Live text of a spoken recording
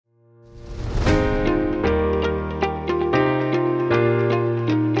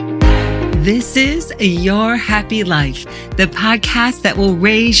This is Your Happy Life, the podcast that will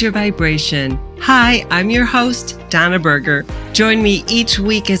raise your vibration. Hi, I'm your host, Donna Berger. Join me each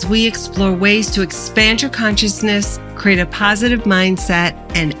week as we explore ways to expand your consciousness, create a positive mindset,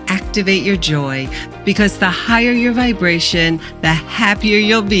 and activate your joy. Because the higher your vibration, the happier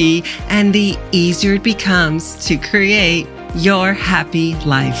you'll be, and the easier it becomes to create your happy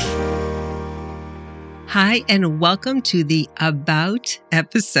life. Hi, and welcome to the About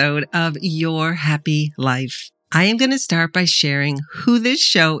episode of Your Happy Life. I am going to start by sharing who this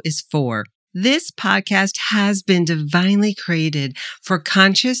show is for. This podcast has been divinely created for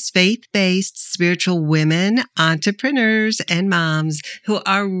conscious, faith-based spiritual women, entrepreneurs, and moms who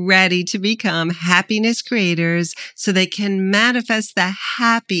are ready to become happiness creators so they can manifest the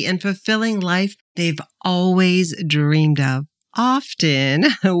happy and fulfilling life they've always dreamed of. Often,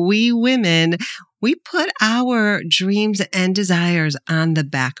 we women, we put our dreams and desires on the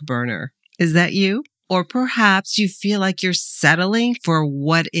back burner. Is that you? Or perhaps you feel like you're settling for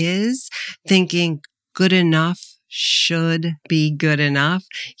what is, thinking good enough should be good enough,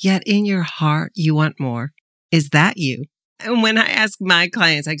 yet in your heart, you want more. Is that you? And when I ask my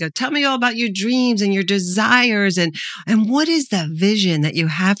clients, I go, tell me all about your dreams and your desires and what is the vision that you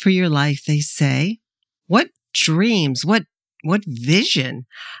have for your life? They say, what dreams? What vision?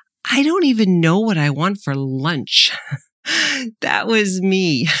 I don't even know what I want for lunch. That was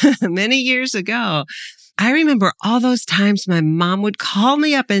me many years ago. I remember all those times my mom would call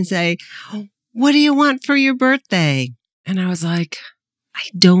me up and say, what do you want for your birthday? And I was like, I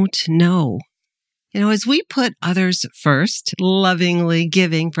don't know. As we put others first, lovingly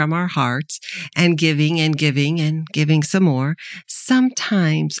giving from our hearts and giving and giving and giving some more,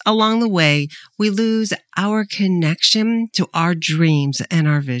 sometimes along the way, we lose our connection to our dreams and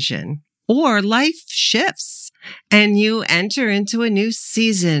our vision. Or life shifts and you enter into a new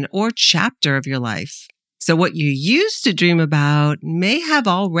season or chapter of your life. So what you used to dream about may have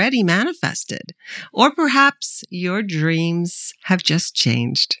already manifested, or perhaps your dreams have just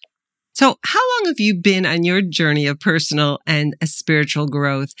changed. So how long have you been on your journey of personal and spiritual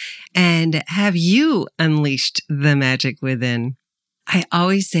growth? And have you unleashed the magic within? I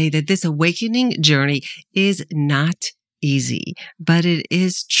always say that this awakening journey is not easy, but it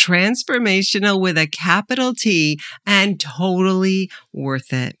is transformational with a capital T and totally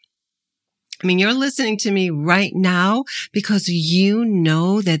worth it. You're listening to me right now because you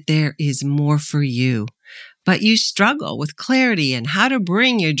know that there is more for you, but you struggle with clarity and how to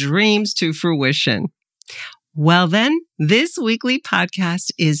bring your dreams to fruition. Well, then, this weekly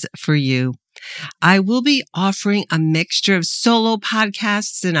podcast is for you. I will be offering a mixture of solo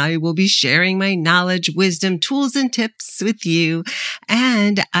podcasts, and I will be sharing my knowledge, wisdom, tools, and tips with you.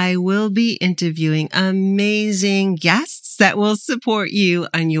 And I will be interviewing amazing guests that will support you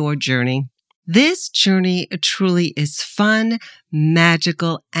on your journey. This journey truly is fun,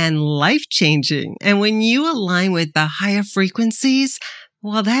 magical, and life-changing. And when you align with the higher frequencies,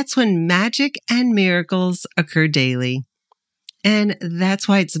 well, that's when magic and miracles occur daily. And that's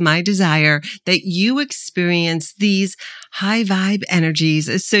why it's my desire that you experience these high vibe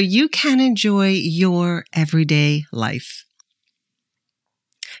energies so you can enjoy your everyday life.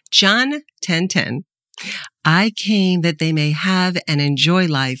 John 10:10. I came that they may have and enjoy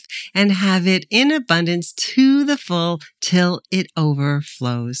life and have it in abundance to the full till it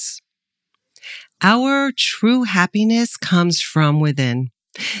overflows. Our true happiness comes from within.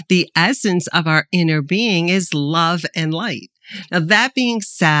 The essence of our inner being is love and light. Now, that being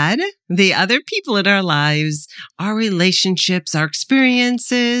said, the other people in our lives, our relationships, our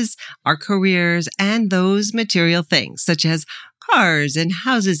experiences, our careers, and those material things such as cars and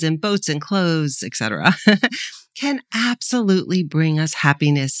houses and boats and clothes, etc., can absolutely bring us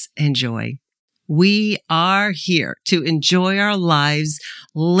happiness and joy. We are here to enjoy our lives,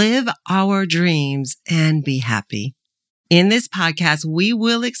 live our dreams, and be happy. In this podcast, we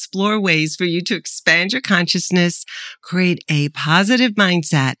will explore ways for you to expand your consciousness, create a positive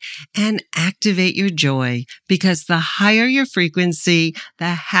mindset, and activate your joy, because the higher your frequency, the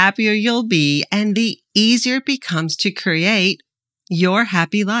happier you'll be, and the easier it becomes to create your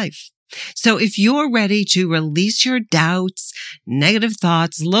happy life. So if you're ready to release your doubts, negative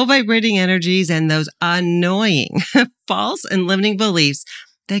thoughts, low vibrating energies, and those annoying false and limiting beliefs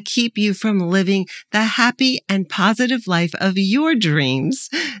that keep you from living the happy and positive life of your dreams,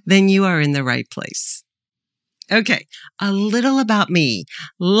 then you are in the right place. Okay, a little about me.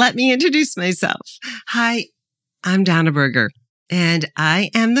 Let me introduce myself. Hi, I'm Donna Berger. And I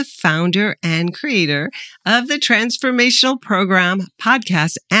am the founder and creator of the transformational program,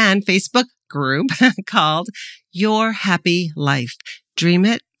 podcast, and Facebook group called Your Happy Life. Dream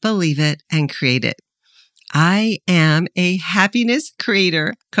it, believe it, and create it. I am a happiness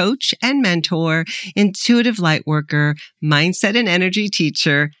creator, coach and mentor, intuitive light worker, mindset and energy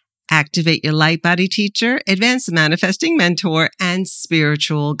teacher, activate your light body teacher, advanced manifesting mentor, and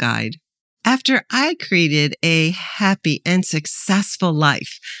spiritual guide. After I created a happy and successful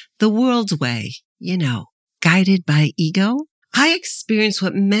life, the world's way, guided by ego, I experienced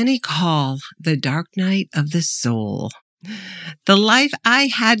what many call the dark night of the soul. The life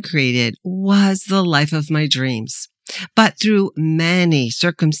I had created was the life of my dreams. But through many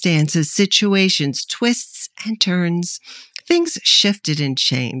circumstances, situations, twists, and turns, things shifted and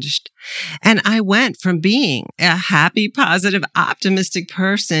changed. And I went from being a happy, positive, optimistic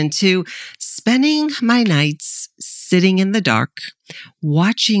person to spending my nights sitting in the dark,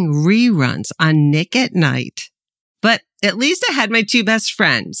 watching reruns on Nick at Night. But at least I had my two best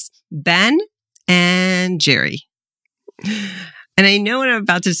friends, Ben and Jerry. And I know what I'm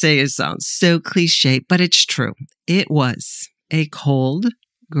about to say sounds so cliche, but it's true. It was a cold,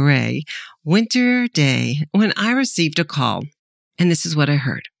 gray, winter day when I received a call. And this is what I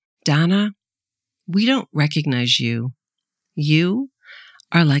heard. Donna, we don't recognize you. You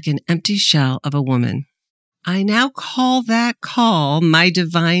are like an empty shell of a woman. I now call that call my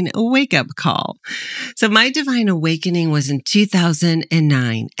divine wake-up call. So my divine awakening was in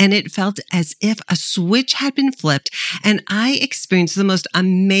 2009, and it felt as if a switch had been flipped, and I experienced the most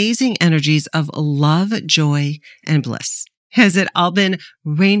amazing energies of love, joy, and bliss. Has it all been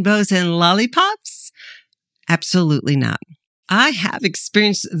rainbows and lollipops? Absolutely not. I have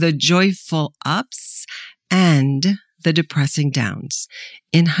experienced the joyful ups and the depressing downs.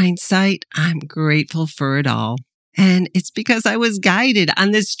 In hindsight, I'm grateful for it all. And it's because I was guided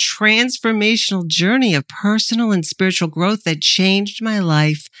on this transformational journey of personal and spiritual growth that changed my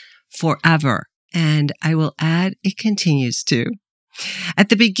life forever. And I will add, it continues to. At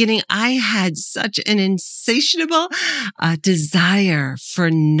the beginning, I had such an insatiable desire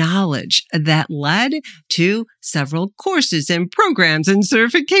for knowledge that led to several courses and programs and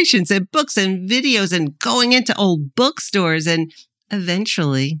certifications and books and videos and going into old bookstores and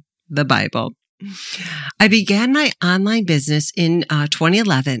eventually the Bible. I began my online business in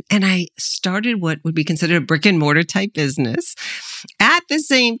 2011, and I started what would be considered a brick and mortar type business at the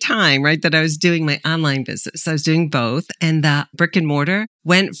same time, right, that I was doing my online business. I was doing both, and the brick and mortar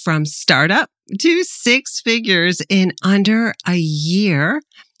went from startup to six figures in under a year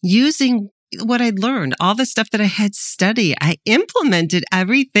using what I'd learned, all the stuff that I had studied. I implemented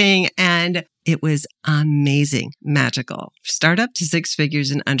everything, and it was amazing, magical. Startup to six figures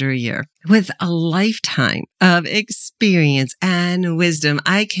in under a year. With a lifetime of experience and wisdom,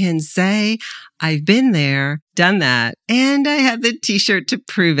 I can say I've been there, done that, and I have the t-shirt to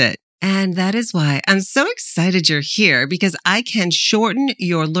prove it. And that is why I'm so excited you're here, because I can shorten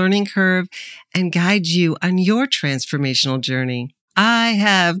your learning curve and guide you on your transformational journey. I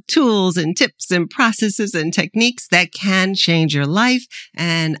have tools and tips and processes and techniques that can change your life,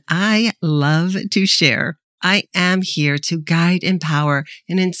 and I love to share. I am here to guide, empower,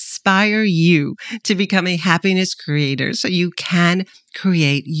 and inspire you to become a happiness creator so you can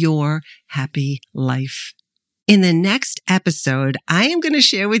create your happy life. In the next episode, I am going to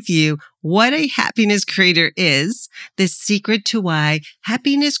share with you what a happiness creator is, the secret to why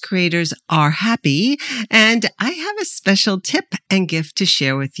happiness creators are happy, and I have a special tip and gift to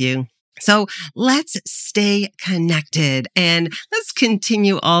share with you. So let's stay connected and let's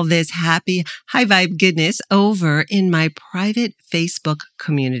continue all this happy, high vibe goodness over in my private Facebook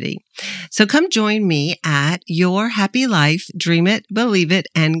community. So come join me at Your Happy Life, Dream It, Believe It,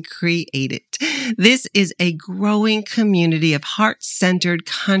 and Create It. This is a growing community of heart-centered,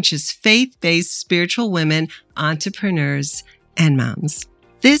 conscious, faith-based spiritual women, entrepreneurs, and moms.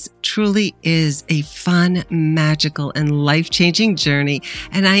 This truly is a fun, magical, and life-changing journey,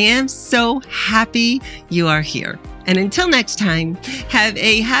 and I am so happy you are here. And until next time, have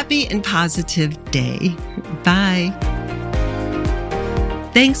a happy and positive day. Bye.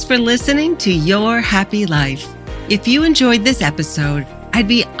 Thanks for listening to Your Happy Life. If you enjoyed this episode, I'd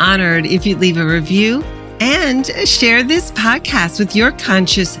be honored if you'd leave a review and share this podcast with your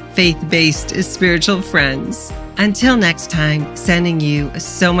conscious, faith-based spiritual friends. Until next time, sending you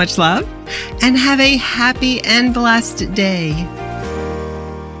so much love and have a happy and blessed day.